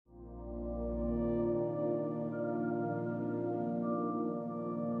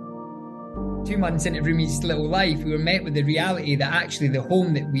2 months into Rumi's little life, we were met with the reality that actually the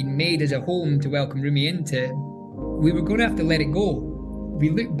home that we made as a home to welcome Rumi into, we were going to have to let it go.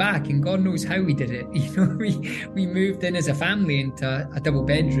 We look back and God knows how we did it. We moved in as a family into a double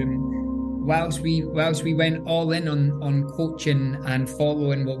bedroom whilst we went all in on coaching and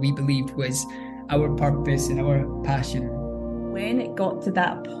following what we believed was our purpose and our passion. When it got to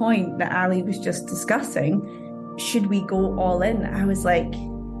that point that Ali was just discussing, should we go all in? I was like,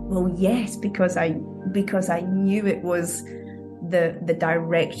 well, yes, because I knew it was the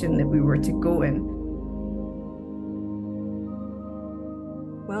direction that we were to go in.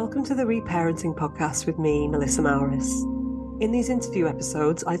 Welcome to the Reparenting Podcast with me, Melissa Maurice. In these interview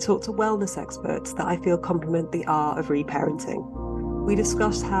episodes, I talk to wellness experts that I feel complement the art of reparenting. We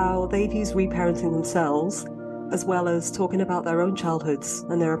discuss how they've used reparenting themselves, as well as talking about their own childhoods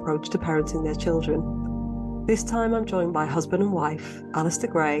and their approach to parenting their children. This time I'm joined by husband and wife, Alister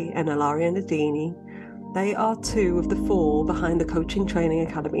and Ilaria Nardini. They are two of the four behind the coaching training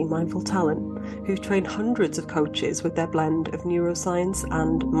academy Mindful Talent, who've trained hundreds of coaches with their blend of neuroscience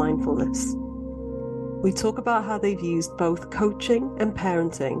and mindfulness. We talk about how they've used both coaching and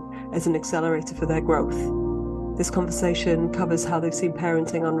parenting as an accelerator for their growth. This conversation covers how they've seen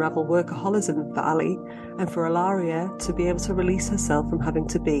parenting unravel workaholism for Ali, and for Ilaria to be able to release herself from having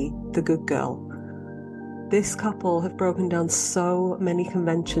to be the good girl. This couple have broken down so many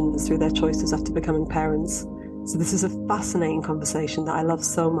conventions through their choices after becoming parents. So this is a fascinating conversation that I love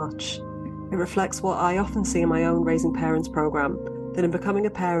so much. It reflects what I often see in my own Raising Parents program, that in becoming a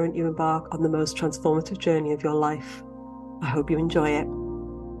parent, you embark on the most transformative journey of your life. I hope you enjoy it.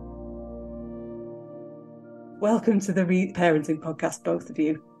 Welcome to the Reparenting Podcast, both of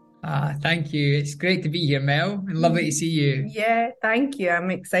you. Thank you. It's great to be here, Mel, and lovely to see you. Yeah, thank you.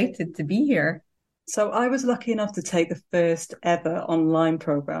 I'm excited to be here. So I was lucky enough to take the first ever online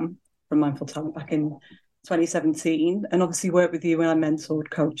program from Mindful Talent back in 2017, and obviously worked with you when I mentored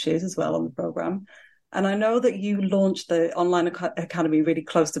coaches as well on the program. And I know that you launched the online academy really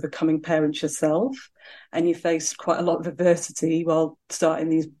close to becoming parents yourself, and you faced quite a lot of adversity while starting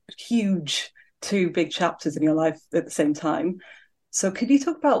these huge two big chapters in your life at the same time. So could you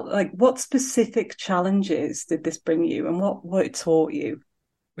talk about what specific challenges did this bring you and what it taught you?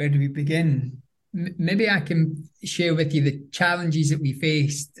 Where do we begin? Maybe I can share with you the challenges that we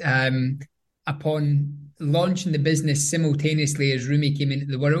faced upon launching the business simultaneously as Rumi came into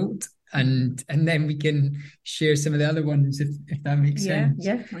the world, and then we can share some of the other ones if that makes sense.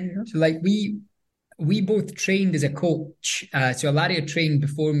 Yeah. So we both trained as a coach. So Ilaria trained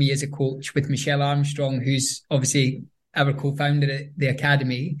before me as a coach with Michelle Armstrong, who's obviously our co-founder at the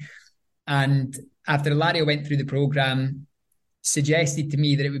academy. And after Ilaria went through the program, suggested to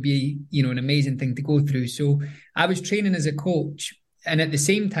me that it would be, an amazing thing to go through. So I was training as a coach, and at the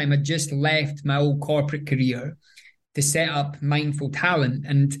same time, I just left my old corporate career to set up Mindful Talent.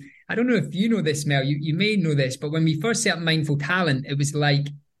 And I don't know if you know this, Mel, you may know this, but when we first set up Mindful Talent, it was like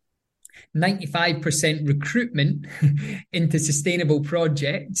 95% recruitment into sustainable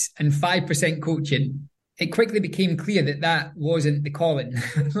projects and 5% coaching. It quickly became clear that wasn't the calling.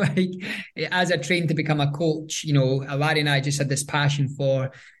 As I trained to become a coach, Ilaria and I just had this passion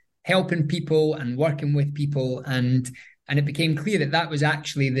for helping people and working with people. And it became clear that was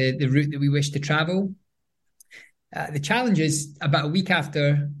actually the route that we wished to travel. The challenge is about a week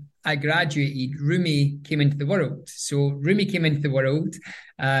after I graduated, Rumi came into the world. So Rumi came into the world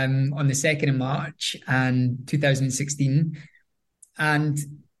on the 2nd of March and 2016. And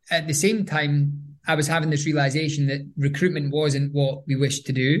at the same time, I was having this realization that recruitment wasn't what we wished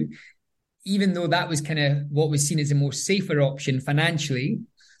to do, even though that was kind of what was seen as the most safer option financially.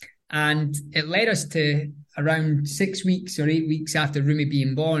 And it led us to around 6 weeks or 8 weeks after Rumi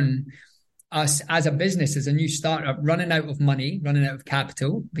being born, us as a business, as a new startup, running out of money, running out of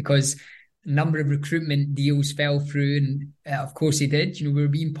capital, because a number of recruitment deals fell through. And of course they did. We were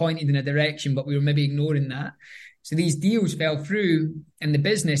being pointed in a direction, but we were maybe ignoring that. So these deals fell through in the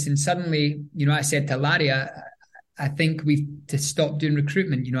business, and suddenly, I said to Ilaria, I think we've to stop doing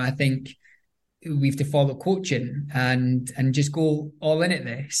recruitment. I think we've to follow coaching and just go all in at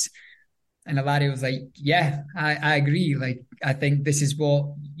this. And Ilaria was like, yeah, I agree. I think this is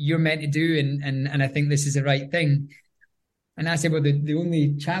what you're meant to do, and I think this is the right thing. And I said, well, the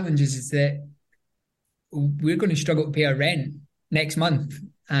only challenge is that we're going to struggle to pay our rent next month.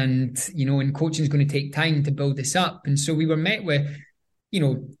 And, and coaching is going to take time to build this up. And so we were met with,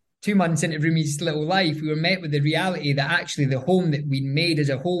 2 months into Rumi's little life, we were met with the reality that actually the home that we made as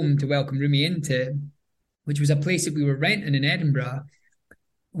a home to welcome Rumi into, which was a place that we were renting in Edinburgh,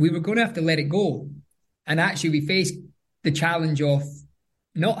 we were going to have to let it go. And actually we faced the challenge of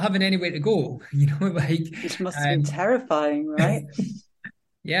not having anywhere to go, like, Which must have been terrifying, right?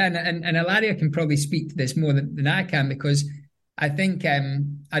 yeah. And Ilaria can probably speak to this more than I can, because I think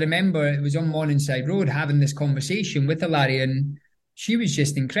I remember it was on Morningside Road having this conversation with Ilaria, and she was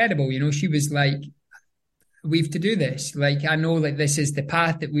just incredible. She was like, we've to do this. Like, I know, like, this is the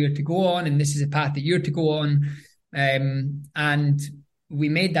path that we're to go on, and this is the path that you're to go on. And we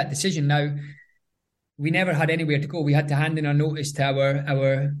made that decision. Now, we never had anywhere to go. We had to hand in our notice to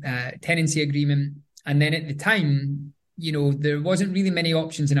our tenancy agreement. And then at the time, there wasn't really many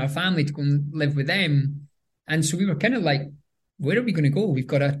options in our family to go and live with them. And so we were kind of like, where are we going to go? We've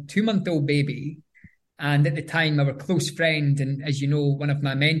got a 2-month-old baby. And at the time, our close friend, and as you know, one of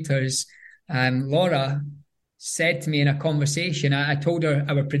my mentors, Laura, said to me in a conversation, I told her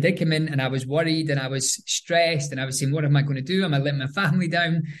our predicament, and I was worried and I was stressed, and I was saying, what am I going to do? Am I letting my family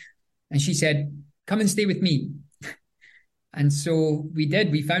down? And she said, come and stay with me. And so we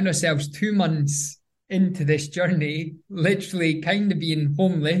did. We found ourselves 2 months into this journey, literally kind of being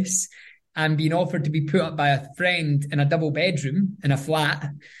homeless and being offered to be put up by a friend in a double bedroom in a flat.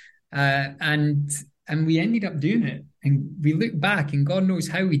 And we ended up doing it. And we look back, and God knows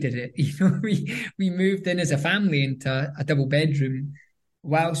how we did it. We moved in as a family into a double bedroom,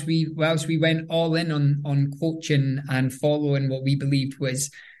 whilst we went all in on coaching and following what we believed was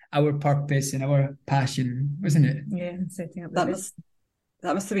our purpose and our passion, wasn't it? Yeah, setting up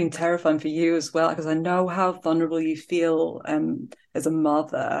that must have been terrifying for you as well, because I know how vulnerable you feel as a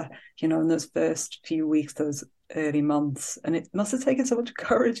mother, in those first few weeks, those early months. And it must have taken so much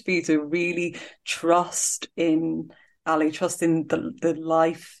courage for you to really trust in Ali, trust in the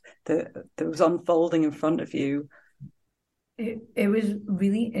life that was unfolding in front of you. It was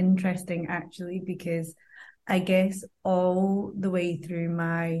really interesting, actually, because I guess all the way through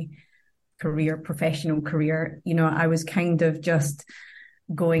my professional career, I was kind of just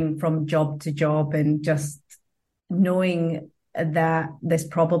going from job to job and just knowing that this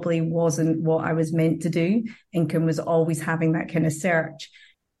probably wasn't what I was meant to do, and was always having that kind of search.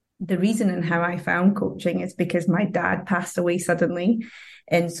 The reason and how I found coaching is because my dad passed away suddenly.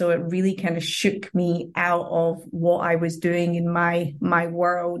 And so it really kind of shook me out of what I was doing in my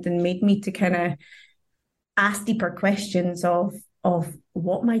world, and made me to kind of ask deeper questions of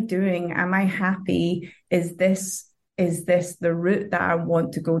what am I doing? Am I happy? Is this the route that I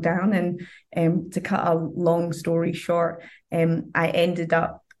want to go down? And to cut a long story short, I ended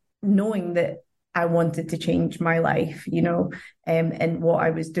up knowing that I wanted to change my life, and what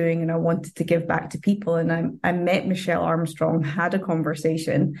I was doing, and I wanted to give back to people. And I met Michelle Armstrong, had a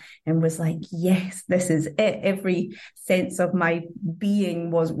conversation, and was like, yes, this is it. Every sense of my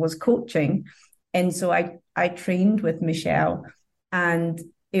being was coaching. And so I trained with Michelle, and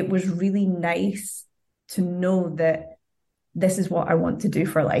it was really nice to know that this is what I want to do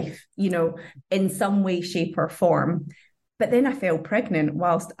for life, in some way, shape, or form. But then I fell pregnant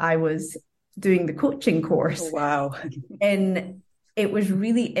whilst I was doing the coaching course. Oh, wow. And it was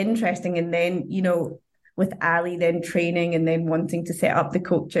really interesting. And then, with Ali then training and then wanting to set up the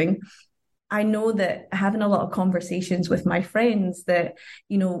coaching, I know that having a lot of conversations with my friends that,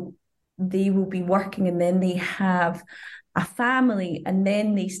 they will be working, and then they have a family, and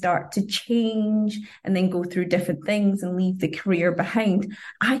then they start to change and then go through different things and leave the career behind.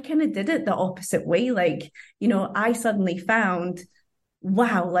 I kind of did it the opposite way. Like, I suddenly found,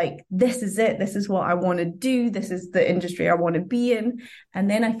 wow, like, this is it. This is what I want to do. This is the industry I want to be in. And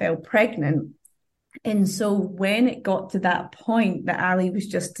then I fell pregnant. And so when it got to that point that Ali was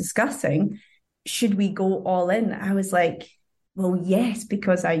just discussing, should we go all in? I was like, well, yes,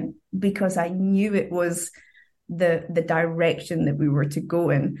 because I knew it was the direction that we were to go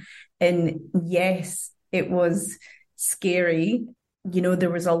in. And yes, it was scary. There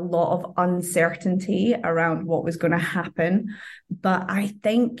was a lot of uncertainty around what was going to happen. But I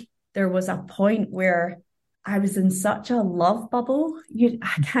think there was a point where I was in such a love bubble.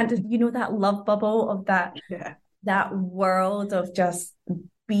 I can't, that love bubble of that world of just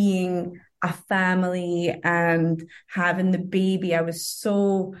being a family and having the baby. I was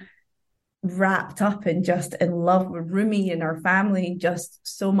so wrapped up and just in love with Rumi and our family, just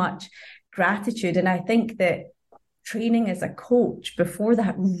so much gratitude. And I think that training as a coach before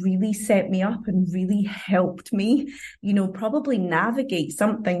that really set me up and really helped me, probably navigate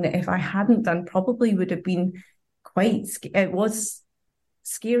something that if I hadn't done probably would have been it was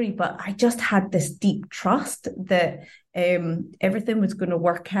scary, but I just had this deep trust that everything was going to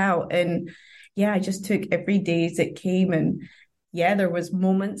work out. And I just took every day as it came. And there was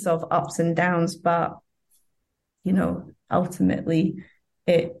moments of ups and downs, but ultimately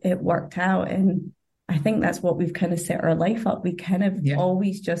it worked out. And I think that's what we've kind of set our life up. We kind of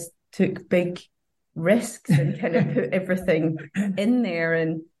always just took big risks and kind of put everything in there.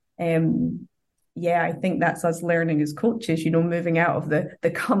 And I think that's us learning as coaches, moving out of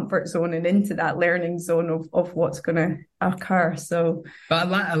the comfort zone and into that learning zone of what's going to occur. So, but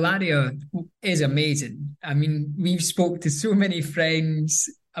Ilaria is amazing. I mean, we've spoke to so many friends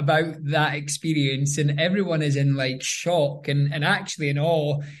about that experience, and everyone is in like shock and actually in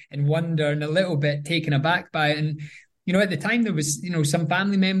awe and wonder and a little bit taken aback by it. And at the time there was some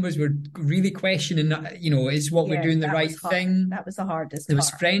family members were really questioning is what we're doing the right thing. That was the hardest there was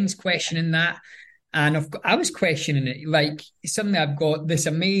friends questioning that, and I was questioning it. Like, suddenly I've got this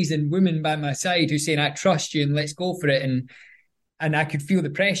amazing woman by my side who's saying, I trust you and let's go for it, and I could feel the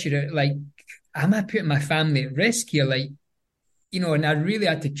pressure, like, am I putting my family at risk here? Like, and I really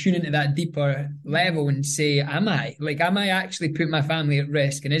had to tune into that deeper level and say, am I actually putting my family at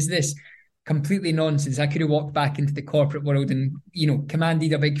risk? And is this completely nonsense? I could have walked back into the corporate world and,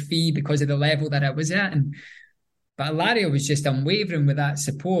 commanded a big fee because of the level that I was at. But Ilaria was just unwavering with that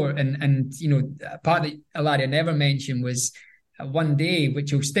support. And a part that Ilaria never mentioned was one day,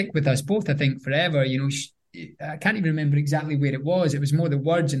 which will stick with us both, I think, forever. I can't even remember exactly where it was. It was more the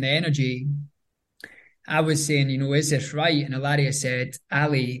words and the energy. I was saying, is this right? And Ilaria said,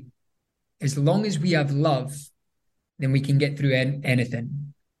 Ali, as long as we have love, then we can get through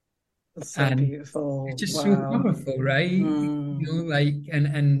anything. That's so beautiful. It's just so powerful, right? And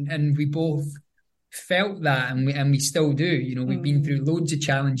we both felt that, and we still do. We've been through loads of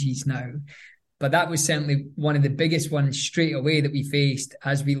challenges now, but that was certainly one of the biggest ones straight away that we faced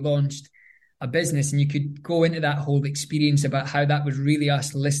as we launched a business. And you could go into that whole experience about how that was really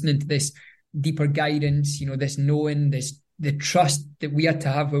us listening to this deeper guidance, this knowing, the trust that we had to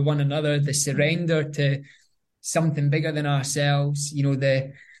have with one another, the surrender to something bigger than ourselves,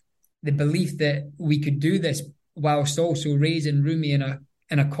 the belief that we could do this whilst also raising Rumi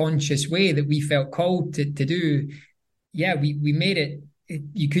in a conscious way that we felt called to do. We made it,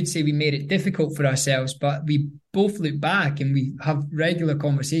 you could say we made it difficult for ourselves, but we both look back and we have regular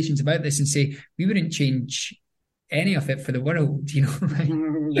conversations about this and say we wouldn't change any of it for the world,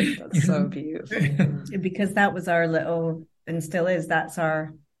 That's so beautiful. Because that was our little, and still is, that's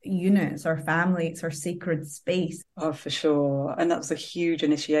our unit, it's our family, it's our sacred space. Oh, for sure. And that was a huge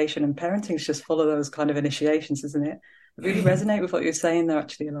initiation, and parenting is just full of those kind of initiations, isn't it? I really resonate with what you're saying there,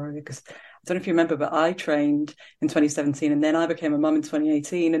 actually, Ilaria, because I don't know if you remember, but I trained in 2017 and then I became a mum in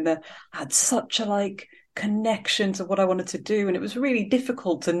 2018, and then I had such a connection to what I wanted to do, and it was really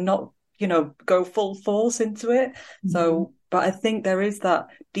difficult to not go full force into it. Mm-hmm. So, but I think there is that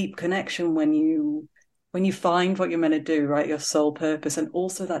deep connection when you find what you're meant to do, right? Your soul purpose, and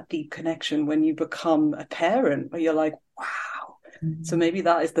also that deep connection when you become a parent, where you're like, wow. Mm-hmm. So maybe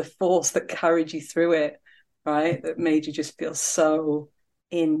that is the force that carried you through it, right? That made you just feel so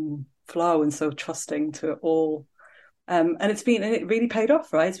in flow and so trusting to it all. And it really paid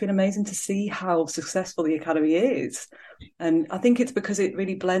off, right? It's been amazing to see how successful the Academy is. And I think it's because it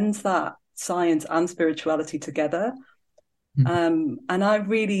really blends that science and spirituality together. Mm-hmm. And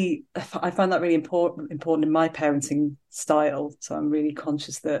I find that really important in my parenting style. So I'm really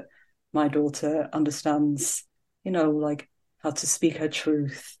conscious that my daughter understands, how to speak her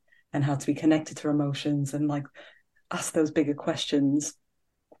truth and how to be connected to her emotions and ask those bigger questions.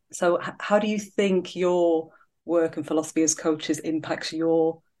 So how do you think your work and philosophy as coaches impacts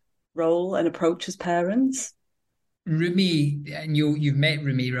your role and approach as parents? Rumi, and you've met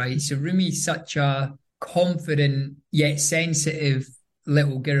Rumi, right? So Rumi's such a confident yet sensitive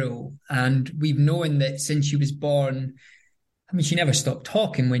little girl, and we've known that since she was born. I mean, she never stopped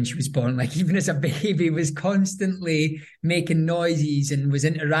talking when she was born. Even as a baby, was constantly making noises and was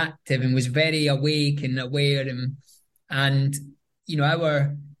interactive and was very awake and aware. And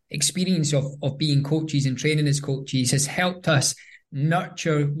our experience of being coaches and training as coaches has helped us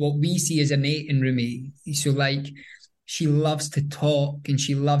nurture what we see as innate in Rumi. So she loves to talk and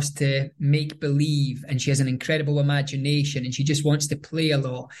she loves to make believe, and she has an incredible imagination and she just wants to play a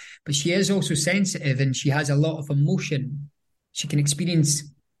lot. But she is also sensitive and she has a lot of emotion. She can experience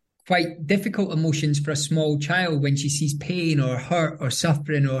quite difficult emotions for a small child when she sees pain or hurt or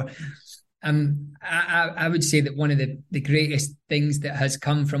suffering. Or I would say that one of the greatest things that has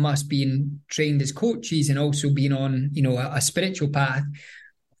come from us being trained as coaches and also being on a spiritual path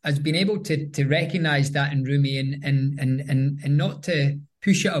has been able to recognize that in Rumi and not to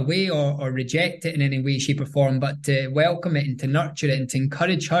push it away or reject it in any way, shape or form, but to welcome it and to nurture it and to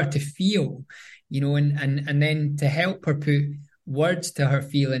encourage her to feel, and then to help her put words to her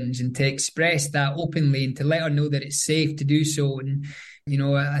feelings and to express that openly and to let her know that it's safe to do so. And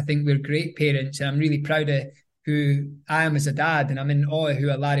I think we're great parents, and I'm really proud of who I am as a dad, and I'm in awe of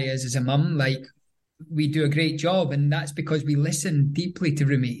who Ilaria is as a mum. Like, we do a great job, and that's because we listen deeply to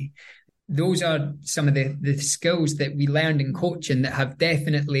Rumi. Those are some of the skills that we learned in coaching that have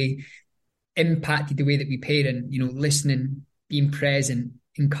definitely impacted the way that we parent, listening, being present,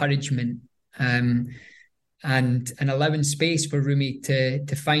 encouragement, and allowing space for Rumi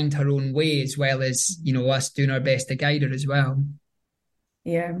to find her own way, as well as, us doing our best to guide her as well.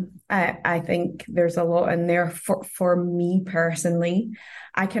 Yeah, I think there's a lot in there for me personally.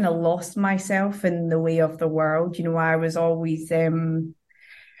 I kind of lost myself in the way of the world. I was always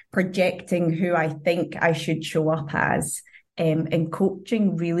projecting who I think I should show up as. And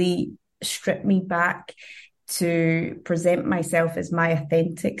coaching really stripped me back to present myself as my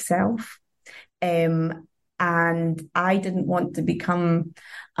authentic self. And I didn't want to become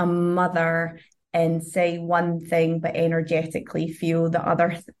a mother and say one thing but energetically feel the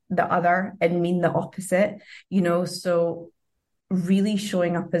other and mean the opposite, so really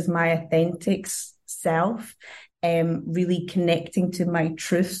showing up as my authentic self, really connecting to my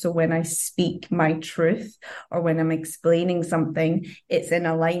truth. So when I speak my truth or when I'm explaining something, it's in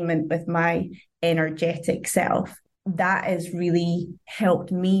alignment with my energetic self. That has really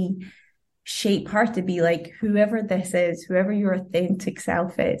helped me shape her to be like, whoever this is, whoever your authentic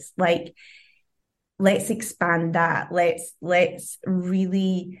self is, like, let's expand that. Let's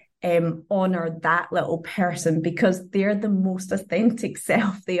really honor that little person, because they're the most authentic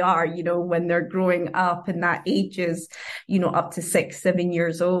self they are, when they're growing up, and that age is, up to 6-7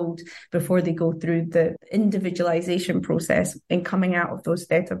 years old before they go through the individualization process and coming out of those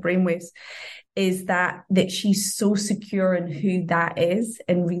theta brainwaves. Is that she's so secure in who that is,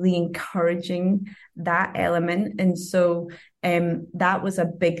 and really encouraging that element. And so that was a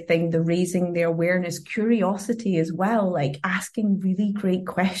big thing, the raising the awareness, curiosity as well, like asking really great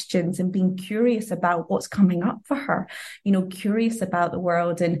questions and being curious about what's coming up for her, curious about the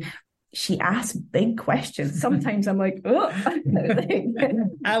world. And she asks big questions. Sometimes I'm like, oh,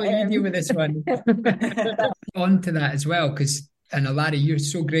 how will you deal with this one? On to that as well, because Ilaria, you're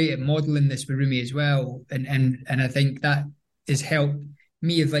so great at modeling this with Rumi as well, and I think that has helped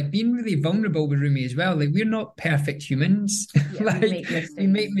me of like being really vulnerable with Rumi as well. Like, we're not perfect humans. Yeah, like we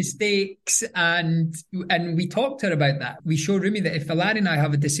make mistakes, and we talk to her about that. We show Rumi that if Ilaria and I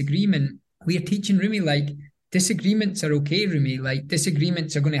have a disagreement, we are teaching Rumi like disagreements are okay, Rumi. Like,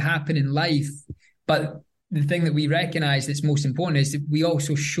 disagreements are going to happen in life, but the thing that we recognize that's most important is that we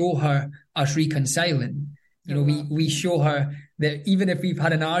also show her us reconciling. We show her that even if we've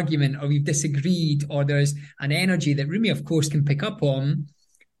had an argument or we've disagreed or there's an energy that Rumi, of course, can pick up on,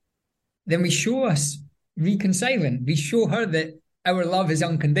 then we show us reconciling. We show her that our love is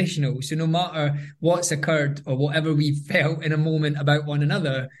unconditional. So no matter what's occurred or whatever we felt in a moment about one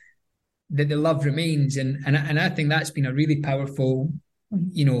another, that the love remains. And I think that's been a really powerful,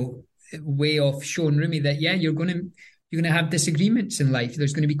 way of showing Rumi that, yeah, you're going to have disagreements in life.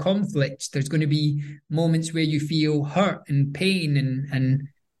 There's going to be conflicts. There's going to be moments where you feel hurt and pain,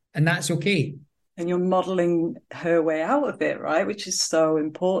 and that's okay. And you're modeling her way out of it, right? Which is so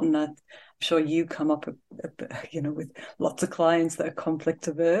important. I'm sure you come up, with lots of clients that are conflict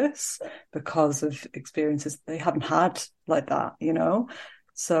averse because of experiences they haven't had like that,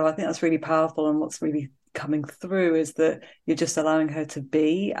 So I think that's really powerful. And what's really coming through is that you're just allowing her to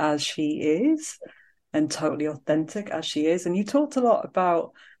be as she is, and totally authentic as she is. And you talked a lot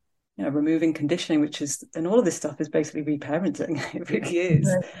about, removing conditioning, and all of this stuff is basically reparenting. It really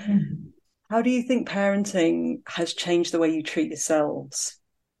is. How do you think parenting has changed the way you treat yourselves?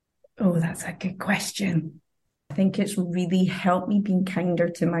 Oh, that's a good question. I think it's really helped me being kinder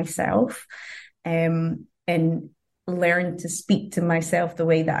to myself, and learn to speak to myself the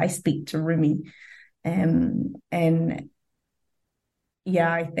way that I speak to Rumi. And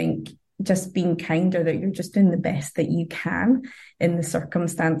yeah, I think just being kinder, that you're just doing the best that you can in the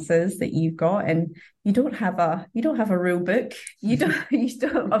circumstances that you've got, and you don't have a rule book. You don't have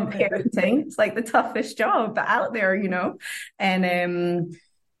parenting. It's like the toughest job out there, and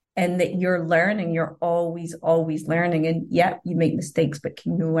that you're learning. You're always learning, and yeah, you make mistakes, but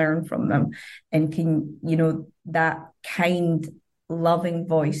can you learn from them? And can that kind, loving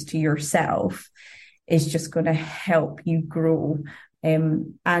voice to yourself is just going to help you grow,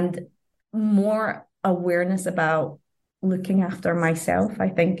 and more awareness about looking after myself, I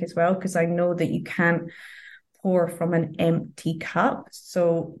think, as well, because I know that you can't pour from an empty cup.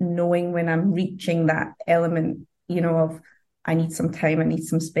 So knowing when I'm reaching that element, of I need some time, I need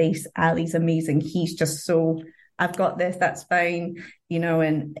some space. Ali's amazing. He's just so, I've got this, that's fine,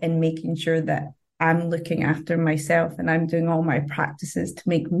 and making sure that I'm looking after myself and I'm doing all my practices to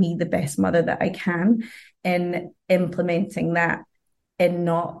make me the best mother that I can, and implementing that, and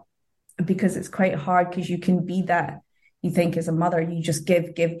not, because it's quite hard, because you can be that, you think as a mother, you just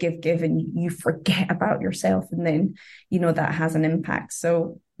give, and you forget about yourself. And then, that has an impact.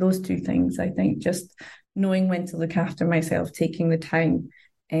 So those two things, I think, just knowing when to look after myself, taking the time,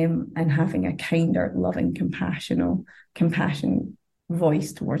 and having a kinder, loving, compassion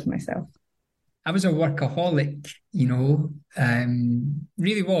voice towards myself. I was a workaholic,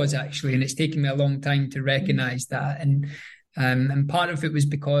 really was actually, and it's taken me a long time to recognize that. And part of it was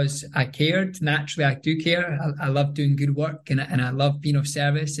because I cared. Naturally, I do care. I love doing good work, and I love being of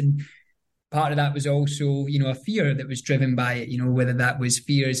service. And part of that was also, a fear that was driven by it, whether that was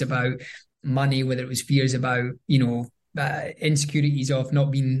fears about money, whether it was fears about, insecurities of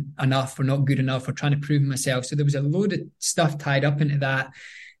not being enough or not good enough or trying to prove myself. So there was a load of stuff tied up into that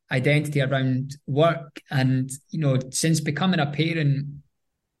identity around work. And, since becoming a parent,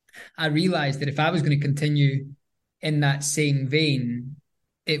 I realized that if I was going to continue in that same vein,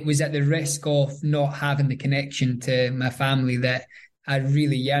 it was at the risk of not having the connection to my family that I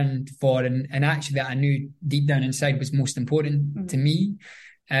really yearned for, and actually that I knew deep down inside was most important to me.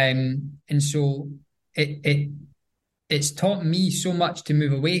 And so it's taught me so much to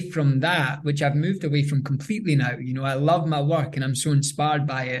move away from that, which I've moved away from completely now. I love my work and I'm so inspired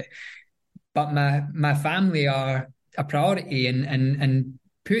by it, but my family are a priority, and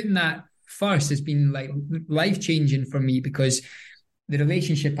putting that first has been like life-changing for me, because the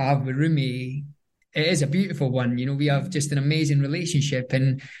relationship I have with Rumi, it is a beautiful one. We have just an amazing relationship.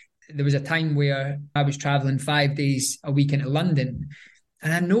 And there was a time where I was traveling 5 days a week into London,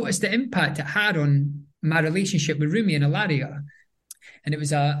 and I noticed the impact it had on my relationship with Rumi and Ilaria. And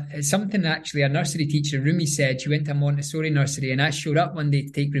it's something actually a nursery teacher, Rumi, said. She went to a Montessori nursery, and I showed up one day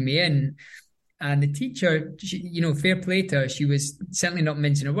to take Rumi in. And the teacher, fair play to her, she was certainly not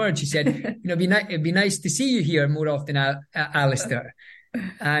mincing her words. She said, it'd be nice to see you here more often, Alister.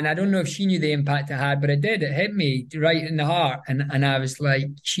 And I don't know if she knew the impact it had, but it did. It hit me right in the heart. And I was like,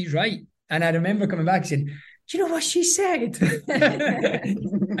 she's right. And I remember coming back saying, do you know what she said?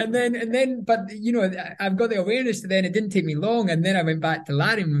 and then, but I've got the awareness that then it didn't take me long. And then I went back to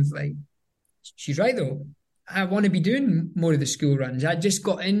Larry and was like, she's right though. I want to be doing more of the school runs. I just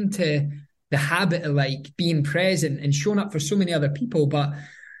got into the habit of like being present and showing up for so many other people, but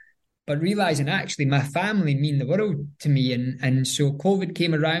realizing actually my family mean the world to me. And so COVID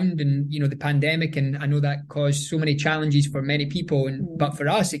came around, and the pandemic, and I know that caused so many challenges for many people, but for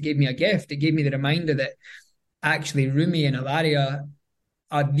us it gave me a gift. It gave me the reminder that actually Rumi and Ilaria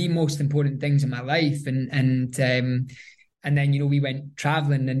are the most important things in my life. And then we went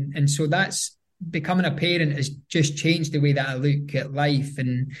traveling, and so that's becoming a parent has just changed the way that I look at life.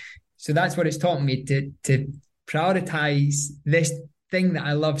 And so that's what it's taught me, to prioritize this thing that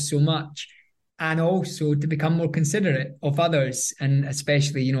I love so much, and also to become more considerate of others, and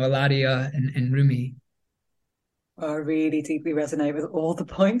especially, Ilaria and Rumi. I really deeply resonate with all the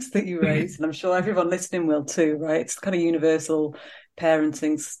points that you raised, and I'm sure everyone listening will too, right? It's kind of universal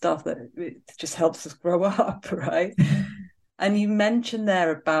parenting stuff that it just helps us grow up, right? And you mentioned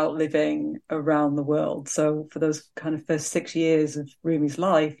there about living around the world. So for those kind of first 6 years of Rumi's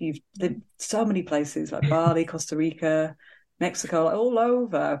life, you've lived so many places like Bali, Costa Rica, Mexico, all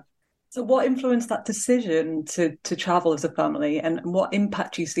over. So what influenced that decision to travel as a family, and what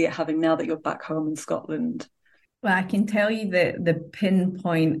impact do you see it having now that you're back home in Scotland? Well, I can tell you the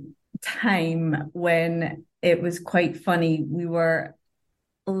pinpoint time when it was quite funny. We were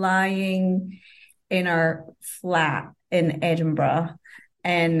lying in our flat in Edinburgh,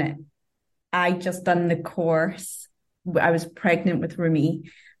 and I just done the course. I was pregnant with Rumi.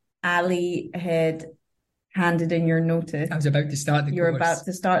 Ali had handed in your notice. I was about to start the course. You were about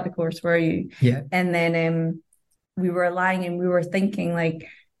to start the course, were you? Yeah. And then we were lying, and we were thinking, like,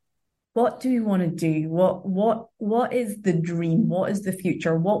 what do we want to do? What is the dream? What is the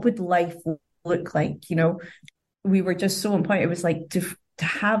future? What would life look like? We were just so on point. It was like to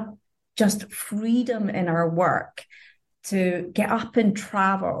have just freedom in our work, to get up and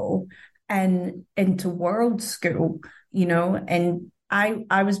travel and into world school, and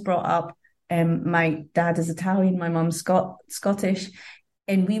I was brought up, my dad is Italian, my mum's Scottish,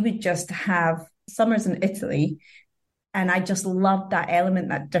 and we would just have summers in Italy. And I just loved that element,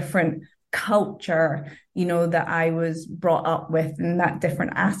 that different culture, that I was brought up with, and that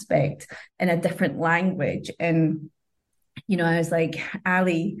different aspect in a different language. And, I was like,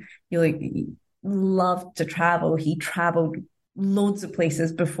 Ali, you loved to travel. He traveled loads of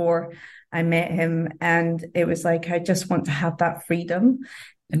places before I met him. And it was like, I just want to have that freedom.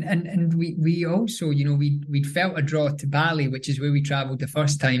 And we also, we'd felt a draw to Bali, which is where we travelled the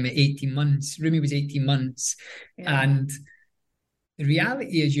first time at 18 months. Rumi was 18 months. Yeah. And the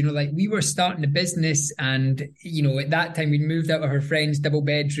reality is, like we were starting a business and, at that time we'd moved out of her friend's double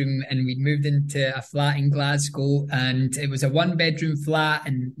bedroom and we'd moved into a flat in Glasgow, and it was a 1-bedroom flat,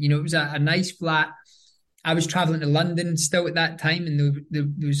 and, it was a nice flat. I was travelling to London still at that time, and there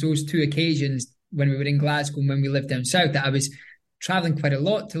was those 2 occasions when we were in Glasgow and when we lived down south that I was traveling quite a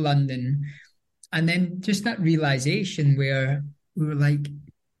lot to London. And then just that realization where we were like,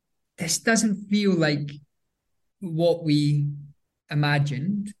 this doesn't feel like what we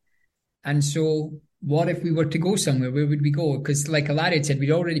imagined. And so what if we were to go somewhere? Where would we go? Because like Ilaria said,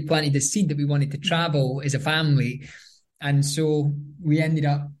 we'd already planted the seed that we wanted to travel as a family. And so we ended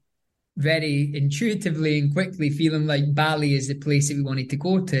up very intuitively and quickly feeling like Bali is the place that we wanted to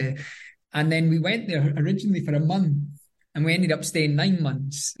go to. And then we went there originally for a month, and we ended up staying 9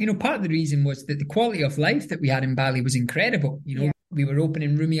 months. Part of the reason was that the quality of life that we had in Bali was incredible. We were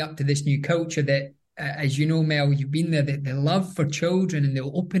opening Rumi up to this new culture that, as you know, Mel, you've been there, the love for children and the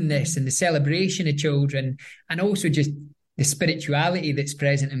openness and the celebration of children, and also just the spirituality that's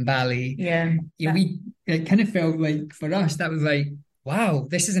present in Bali. Yeah. It kind of felt like, for us, that was like, wow,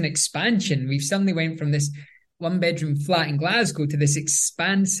 this is an expansion. We've suddenly went from this 1-bedroom flat in Glasgow to this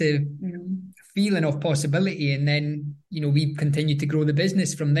expansive feeling of possibility. And then, we've continued to grow the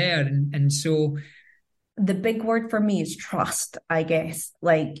business from there. And so the big word for me is trust, I guess.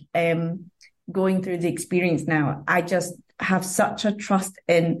 Like, going through the experience now, I just have such a trust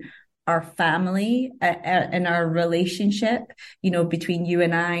in our family, in our relationship, between you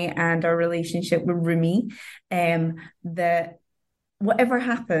and I, and our relationship with Rumi, that whatever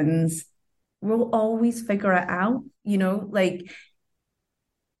happens, we'll always figure it out. Like,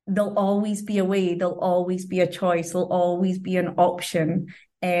 there'll always be a way, there'll always be a choice, there'll always be an option,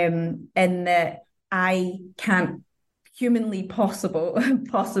 and that I can't humanly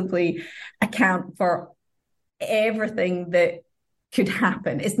possibly account for everything that could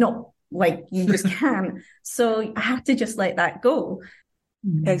happen. It's not like you just can. So I have to just let that go.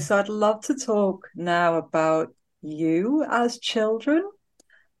 Okay, so I'd love to talk now about you as children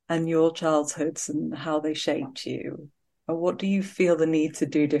and your childhoods and how they shaped you. And what do you feel the need to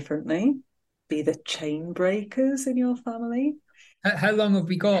do differently? Be the chain breakers in your family? How long have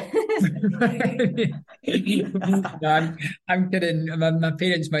we got? No, I'm kidding. My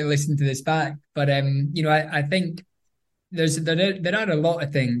parents might listen to this back, but I think there are a lot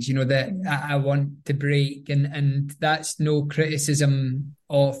of things that I want to break, and that's no criticism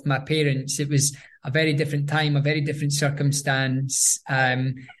of my parents. It was a very different time, a very different circumstance.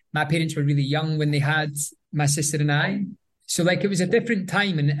 My parents were really young when they had my sister and I. So it was a different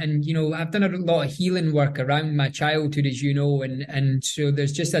time, and I've done a lot of healing work around my childhood, as you know, and so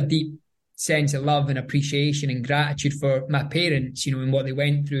there's just a deep sense of love and appreciation and gratitude for my parents, and what they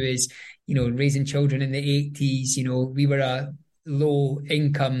went through is, raising children in the 80s. We were a low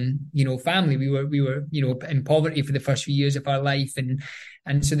income, family. We were, in poverty for the first few years of our life,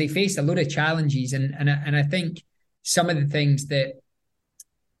 and so they faced a lot of challenges, and I think some of the things that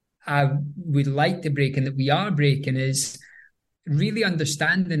I would like to break and that we are breaking is really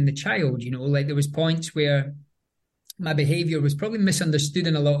understanding the child. There was points where my behaviour was probably misunderstood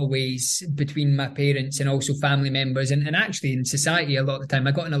in a lot of ways between my parents and also family members, and actually in society a lot of the time.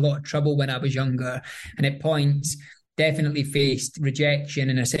 I got in a lot of trouble when I was younger, and at points definitely faced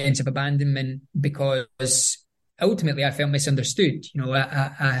rejection and a sense of abandonment because ultimately I felt misunderstood.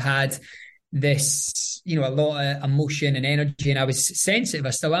 I had this, a lot of emotion and energy, and I was sensitive.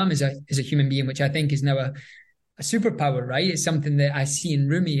 I still am as a human being, which I think is now a superpower, right? It's something that I see in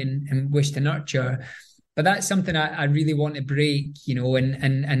Rumi and wish to nurture. But that's something I really want to break,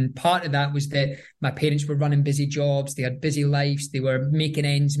 and part of that was that my parents were running busy jobs, they had busy lives, they were making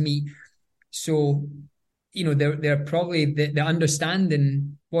ends meet. So, they're probably the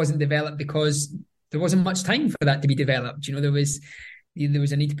understanding wasn't developed because there wasn't much time for that to be developed. There was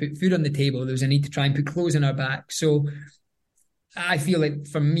a need to put food on the table, there was a need to try and put clothes on our back. So I feel like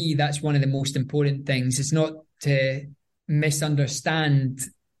for me, that's one of the most important things. It's not to misunderstand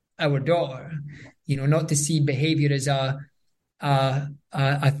our daughter, not to see behaviour as a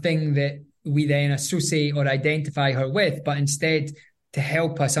thing that we then associate or identify her with, but instead to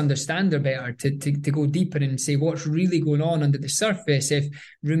help us understand her better, to go deeper and say what's really going on under the surface. If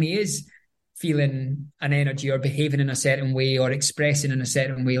Rumi is feeling an energy or behaving in a certain way or expressing in a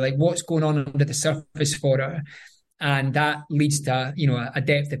certain way, like what's going on under the surface for her? And that leads to, a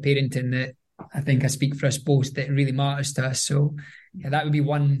depth of parenting that I think I speak for us both that really matters to us. So that would be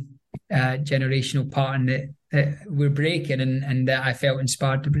one generational pattern that that we're breaking and that I felt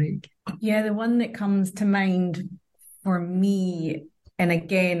inspired to break. Yeah, the one that comes to mind for me, and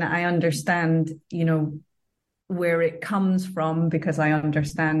again, I understand, where it comes from because I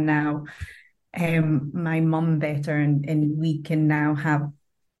understand now my mum better, and we can now have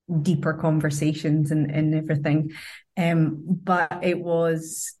deeper conversations and everything. But it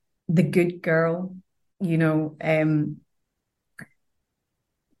was the good girl,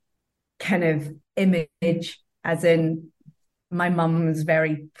 kind of image, as in my mum was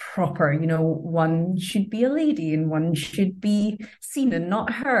very proper, one should be a lady and one should be seen and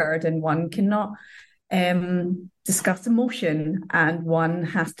not heard, and one cannot discuss emotion, and one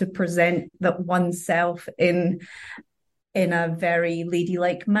has to present that oneself in a very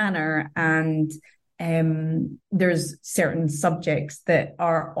ladylike manner. And there's certain subjects that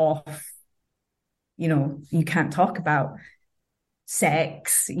are off, you can't talk about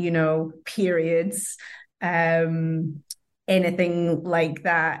sex, periods, anything like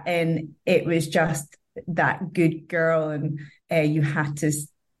that. And it was just that good girl, and you had to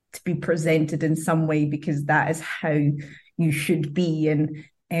be presented in some way because that is how you should be. And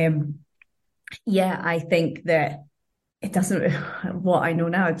I think that it doesn't, what I know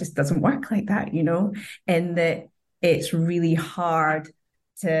now, it just doesn't work like that, and that it's really hard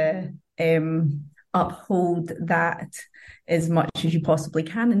to uphold that as much as you possibly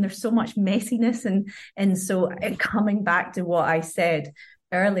can. And there's so much messiness. And so coming back to what I said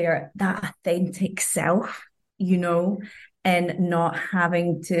earlier, that authentic self, and not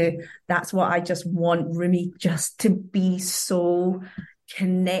having to, that's what I just want Rumi just to be so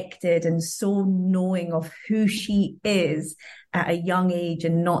connected and so knowing of who she is at a young age,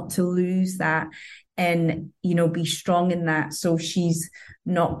 and not to lose that, and be strong in that, so she's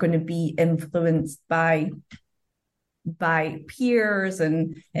not going to be influenced by peers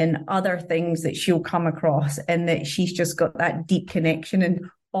and other things that she'll come across, and that she's just got that deep connection, and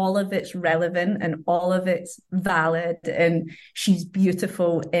all of it's relevant and all of it's valid, and she's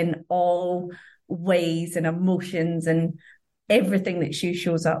beautiful in all ways and emotions and everything that she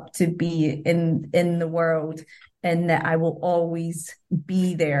shows up to be in the world, and that I will always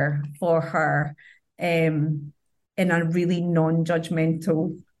be there for her in a really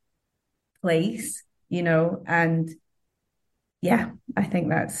non-judgmental place, and I think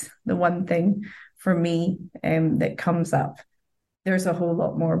that's the one thing for me that comes up. There's a whole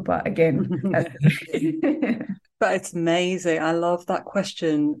lot more, but again, but it's amazing. I love that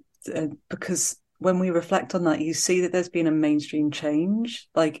question because when we reflect on that, you see that there's been a mainstream change,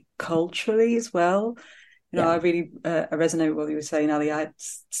 like culturally as well. I really I resonate with what you were saying, Ali. I had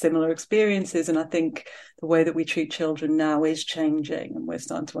similar experiences, and I think the way that we treat children now is changing, and we're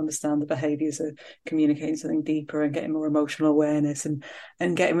starting to understand the behaviours of communicating something deeper and getting more emotional awareness, and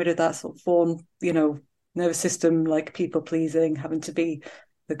getting rid of that sort of form, nervous system, like people pleasing, having to be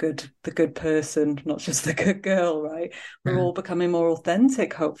the good person, not just the good girl, right? We're all becoming more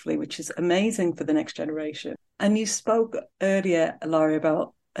authentic, hopefully, which is amazing for the next generation. And you spoke earlier, Ilaria,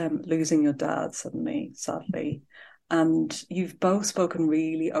 about losing your dad suddenly, sadly. And you've both spoken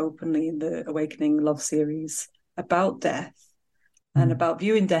really openly in the Awakening Love series about death and about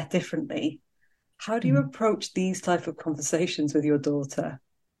viewing death differently. How do you approach these type of conversations with your daughter?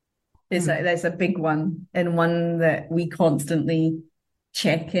 There's a big one, and one that we constantly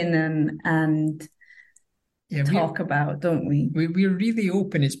check in and talk about, don't we? We're really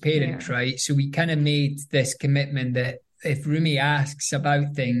open as parents, right? So we kind of made this commitment that if Rumi asks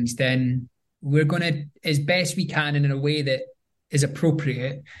about things, then we're going to, as best we can and in a way that is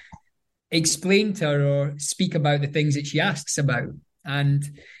appropriate, explain to her or speak about the things that she asks about. And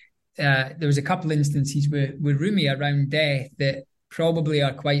there was a couple instances with Rumi around death that probably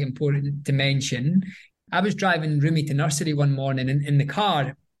are quite important to mention. I was driving Rumi to nursery one morning in the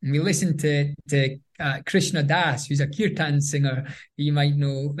car, and we listened to Krishna Das, who's a kirtan singer. You might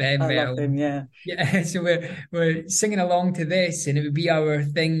know him. I love him, yeah. Yeah, so we're singing along to this, and it would be our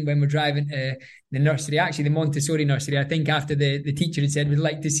thing when we're driving to the nursery, actually the Montessori nursery. I think after the teacher had said, we'd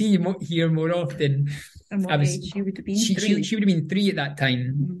like to see you here more often. And what age she would have been? She would have been 3 at that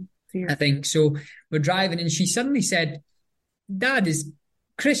time, I think. So we're driving, and she suddenly said, "Dad, is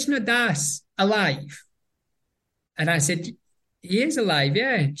Krishna Das alive?" And I said, "He is alive,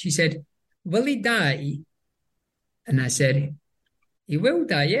 yeah." She said, "Will he die?" And I said, "He will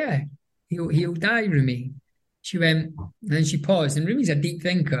die, yeah. He'll die, Rumi." She went, and then she paused, and Rumi's a deep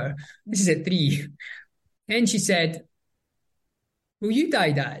thinker. This is at 3. And she said, "Will you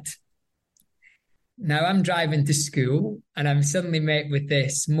die, Dad?" Now I'm driving to school, and I'm suddenly met with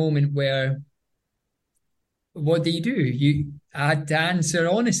this moment where, what do? I had to answer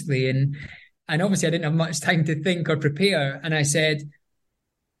honestly, and And obviously I didn't have much time to think or prepare. And I said,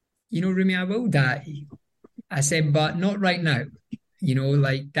 Rumi, I will die. I said, but not right now.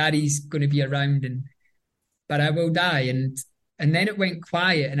 Like daddy's going to be around, but I will die. And then it went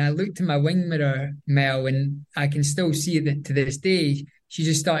quiet, and I looked in my wing mirror, Mel, and I can still see that to this day. She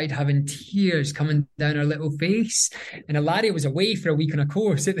just started having tears coming down her little face. And Ilaria was away for a week on a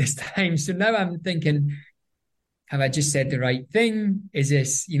course at this time. So now I'm thinking, have I just said the right thing? Is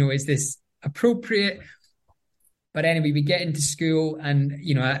this appropriate? But anyway, we get into school, and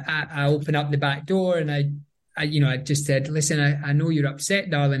I open up the back door, and I just said, listen, I know you're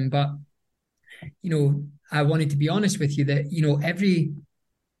upset, darling, but I wanted to be honest with you that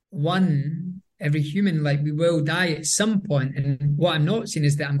every human, like, we will die at some point. And what I'm not saying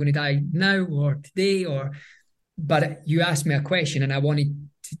is that I'm going to die now or today, but you asked me a question, and I wanted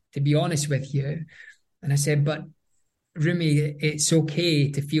to be honest with you. And I said, but Rumi, it's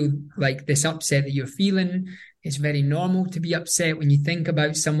okay to feel like this upset that you're feeling. It's very normal to be upset when you think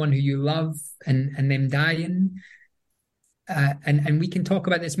about someone who you love and them dying. And we can talk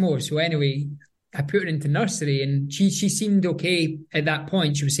about this more. So anyway, I put her into nursery, and she seemed okay at that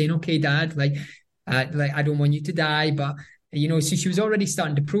point. She was saying, okay, Dad, like I don't want you to die, but so she was already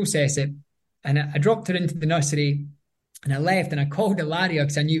starting to process it. And I dropped her into the nursery, and I left, and I called Ilaria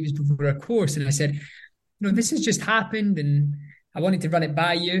because I knew it was before a course, and I said, this has just happened, and I wanted to run it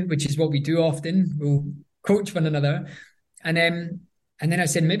by you, which is what we do often. We'll coach one another. And then I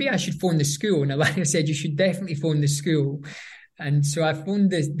said, maybe I should phone the school. And Ilaria said, you should definitely phone the school. And so I phoned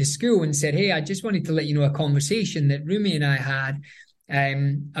the school and said, hey, I just wanted to let you know a conversation that Rumi and I had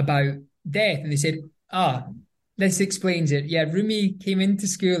about death. And they said, this explains it. Yeah, Rumi came into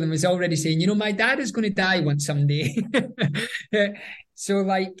school and was already saying, my dad is going to die once someday. So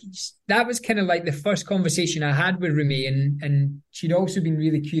like that was kind of like the first conversation I had with Rumi, and she'd also been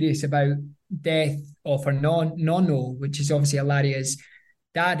really curious about death of her nono, which is obviously Ilaria's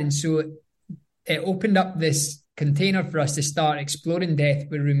dad. And so it opened up this container for us to start exploring death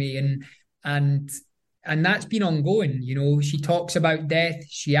with Rumi, and that's been ongoing. She talks about death,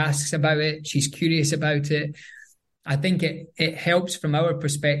 she asks about it, she's curious about it. I think it helps from our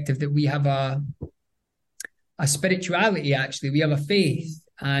perspective that we have a spirituality, actually. We have a faith.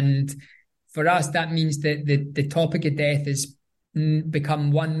 And for us, that means that the topic of death has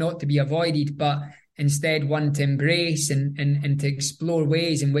become one not to be avoided, but instead one to embrace and to explore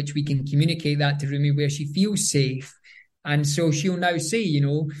ways in which we can communicate that to Rumi where she feels safe. And so she'll now say,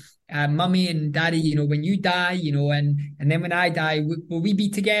 Mummy and Daddy, when you die, and then when I die, will we be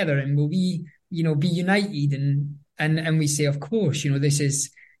together, and will we, be united? And we say, of course, this is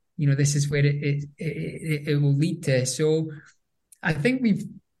where it will lead to. So I think we've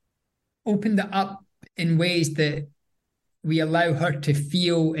opened it up in ways that we allow her to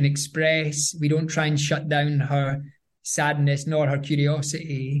feel and express. We don't try and shut down her sadness nor her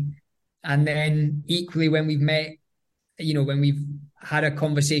curiosity. And then equally, when we've met, when we've had a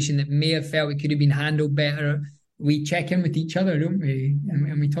conversation that may have felt it could have been handled better, we check in with each other, don't we?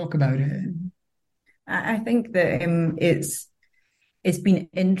 And we talk about it. I think that it's been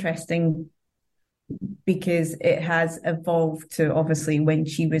interesting because it has evolved to obviously when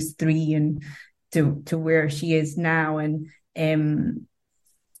she was 3 and to where she is now. And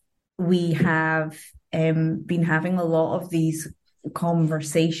we have been having a lot of these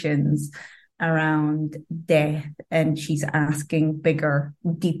conversations around death, and she's asking bigger,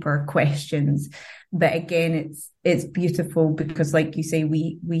 deeper questions. But again, it's beautiful because, like you say,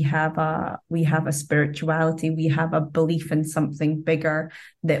 we have a spirituality, we have a belief in something bigger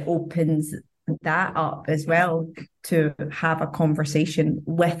that opens that up as well, to have a conversation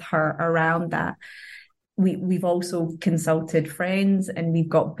with her around that. We've also consulted friends, and we've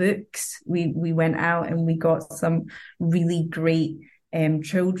got books. We went out and we got some really great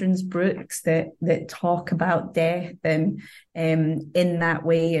children's books that talk about death and in that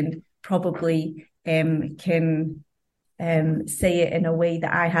way, and probably can say it in a way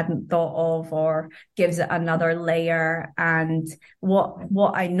that I hadn't thought of, or gives it another layer. And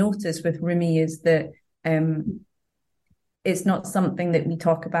what I noticed with Rumi is that it's not something that we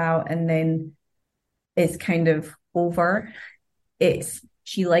talk about and then it's kind of over.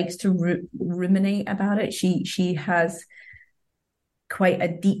 She likes to ruminate about it. She has quite a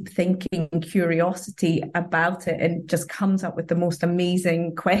deep thinking curiosity about it, and just comes up with the most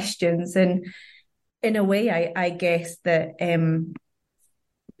amazing questions. And in a way, I guess that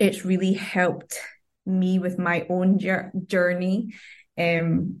it's really helped me with my own journey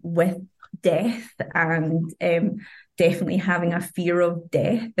with death, and definitely having a fear of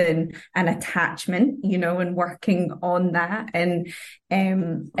death and an attachment, and working on that. And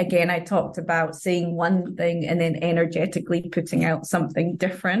again, I talked about saying one thing and then energetically putting out something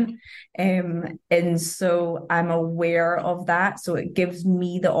different. And so I'm aware of that. So it gives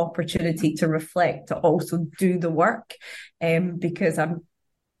me the opportunity to reflect, to also do the work, because I'm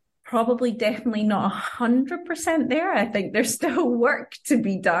probably definitely not 100% there. I think there's still work to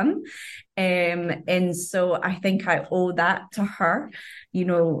be done. And so I think I owe that to her,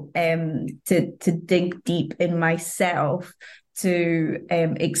 to dig deep in myself, to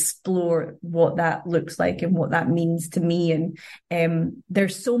explore what that looks like and what that means to me. And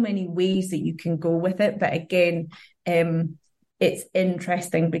there's so many ways that you can go with it. But again, it's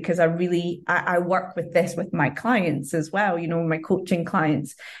interesting because I work with this with my clients as well, my coaching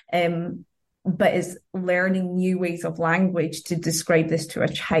clients. But it's learning new ways of language to describe this to a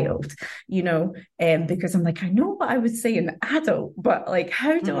child, because I'm like, I know what I would say an adult, but like,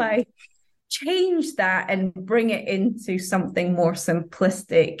 how do I change that and bring it into something more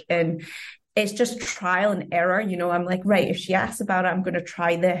simplistic? And it's just trial and error. I'm like, right, if she asks about it, I'm going to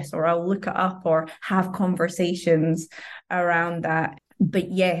try this, or I'll look it up or have conversations around that. But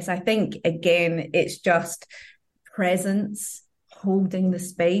yes, I think, again, it's just presence, holding the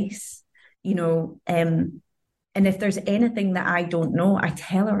space, and if there's anything that I don't know, I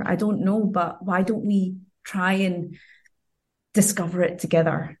tell her, I don't know, but why don't we try and discover it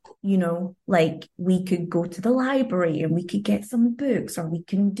together? Like we could go to the library and we could get some books, or we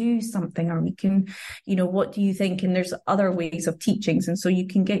can do something, or we can, what do you think? And there's other ways of teachings. And so you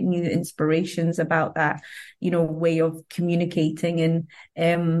can get new inspirations about that, way of communicating.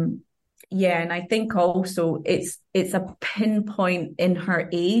 And and I think also it's a pinpoint in her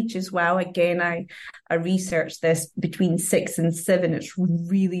age as well. Again, I researched this between 6 and 7. It's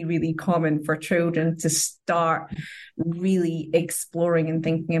really, really common for children to start really exploring and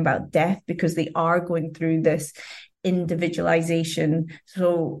thinking about death, because they are going through this individualization.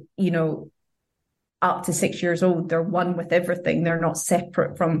 So, up to 6 years old, they're one with everything. They're not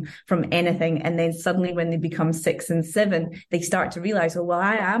separate from anything. And then suddenly when they become 6 and 7, they start to realize, oh, well,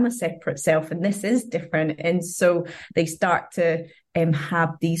 I am a separate self and this is different. And so they start to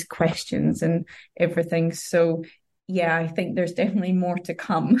have these questions and everything. So yeah, I think there's definitely more to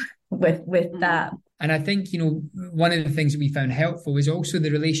come with that. And I think, one of the things that we found helpful is also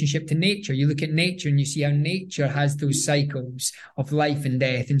the relationship to nature. You look at nature and you see how nature has those cycles of life and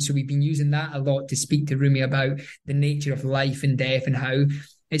death. And so we've been using that a lot to speak to Rumi about the nature of life and death, and how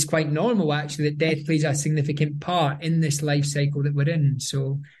it's quite normal, actually, that death plays a significant part in this life cycle that we're in.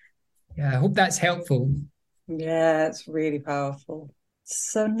 So, yeah, I hope that's helpful. Yeah, it's really powerful.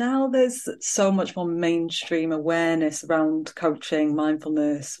 So now there's so much more mainstream awareness around coaching,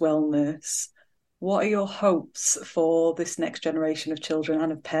 mindfulness, wellness. What are your hopes for this next generation of children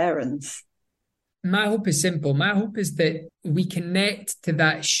and of parents? My hope is simple. My hope is that we connect to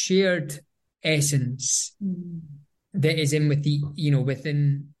that shared essence that is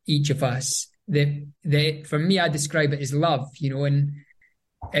within each of us. That for me, I describe it as love, and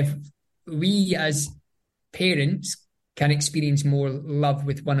if we as parents can experience more love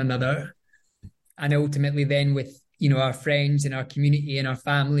with one another, and ultimately then with, our friends and our community and our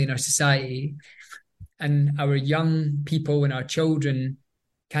family and our society, and our young people and our children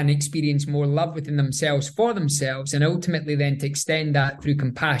can experience more love within themselves for themselves, and ultimately then to extend that through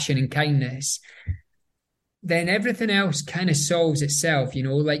compassion and kindness, then everything else kind of solves itself,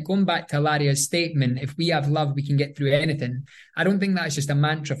 like going back to Ilaria's statement, if we have love, we can get through anything. I don't think that's just a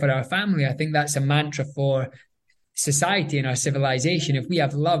mantra for our family. I think that's a mantra for society and our civilization. If we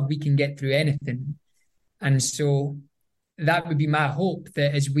have love, we can get through anything. And so that would be my hope,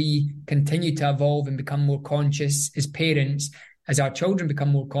 that as we continue to evolve and become more conscious as parents, as our children become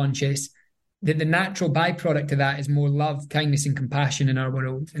more conscious, that the natural byproduct of that is more love, kindness, and compassion in our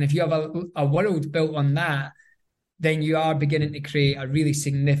world. And if you have a world built on that, then you are beginning to create a really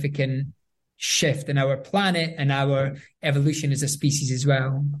significant shift in our planet and our evolution as a species as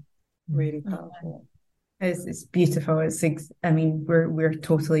well. Really powerful. It's beautiful. We're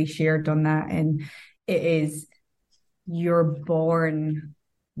totally shared on that. And it is, you're born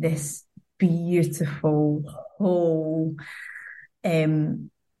this beautiful whole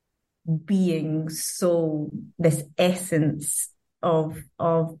being, soul, this essence of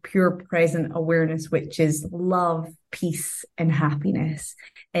pure present awareness, which is love, peace, and happiness.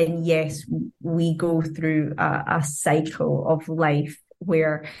 And yes, we go through a cycle of life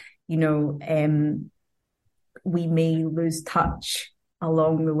where, we may lose touch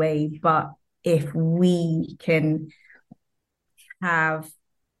along the way, but if we can have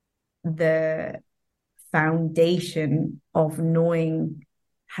the foundation of knowing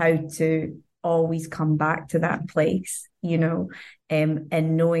how to always come back to that place, and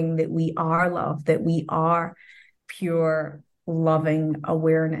knowing that we are love, that we are pure, loving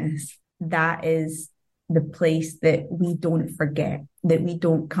awareness. That is the place that we don't forget, that we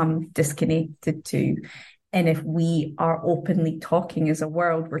don't come disconnected to. And if we are openly talking as a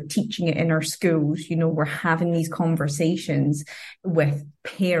world, we're teaching it in our schools, we're having these conversations with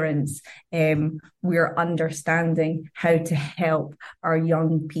parents, we're understanding how to help our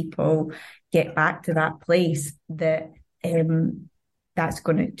young people get back to that place, that that's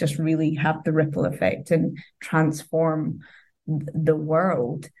going to just really have the ripple effect and transform the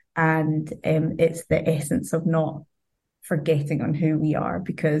world. And it's the essence of not forgetting on who we are,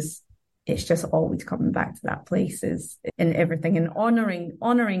 because it's just always coming back to that place is in everything, and honoring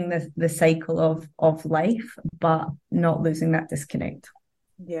the cycle of life, but not losing that disconnect.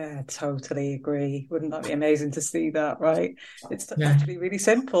 Yeah, totally agree. Wouldn't that be amazing to see that, right? It's actually really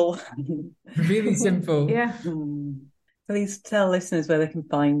simple. Really simple. Yeah. Please tell listeners where they can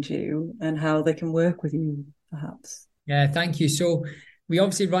find you and how they can work with you, perhaps. Yeah, thank you. So we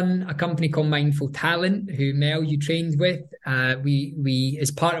obviously run a company called Mindful Talent, who Mel, you trained with. We,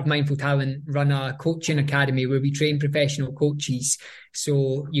 as part of Mindful Talent, run a coaching academy where we train professional coaches.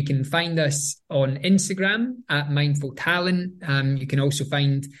 So you can find us on Instagram at Mindful Talent. You can also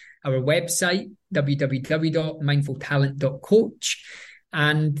find our website, www.mindfultalent.coach.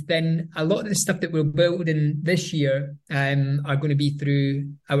 And then a lot of the stuff that we're building this year are going to be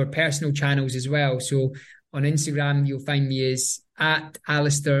through our personal channels as well. So on Instagram, you'll find me as at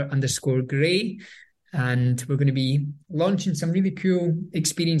Alister_Gray. And we're going to be launching some really cool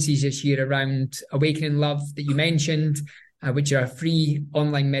experiences this year around Awakening Love that you mentioned, which are free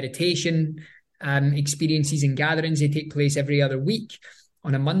online meditation experiences and gatherings. They take place every other week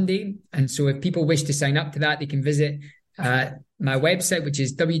on a Monday. And so if people wish to sign up to that, they can visit my website, which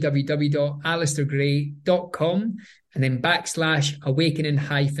is www.alistergray.com, and then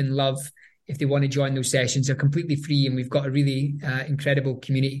 /awakening-love. If they want to join those sessions, they're completely free, and we've got a really incredible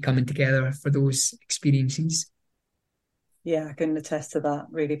community coming together for those experiences. Yeah, I can attest to that.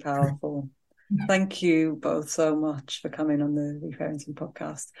 Really powerful. Thank you both so much for coming on the Reparenting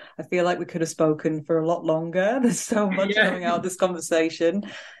podcast. I feel like we could have spoken for a lot longer. There's so much coming out of this conversation.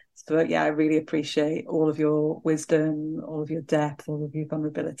 But yeah, I really appreciate all of your wisdom, all of your depth, all of your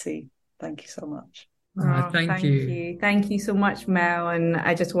vulnerability. Thank you so much. Thank you. Thank you so much, Mel. And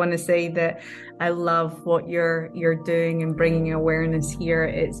I just want to say that I love what you're doing and bringing awareness here.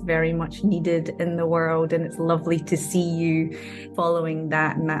 It's very much needed in the world, and it's lovely to see you following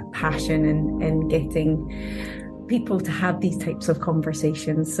that and that passion and getting people to have these types of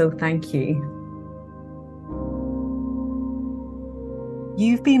conversations. So thank you.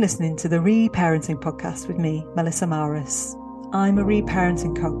 You've been listening to the Reparenting podcast with me, Melissa Maurice. I'm a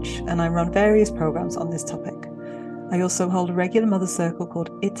reparenting coach, and I run various programs on this topic. I also hold a regular mother circle called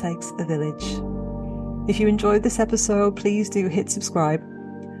It Takes a Village. If you enjoyed this episode, please do hit subscribe.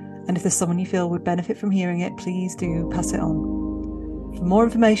 And if there's someone you feel would benefit from hearing it, please do pass it on. For more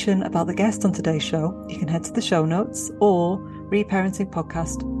information about the guest on today's show, you can head to the show notes or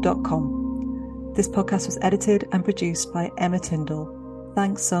reparentingpodcast.com. This podcast was edited and produced by Emma Tyndall.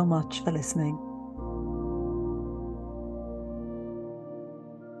 Thanks so much for listening.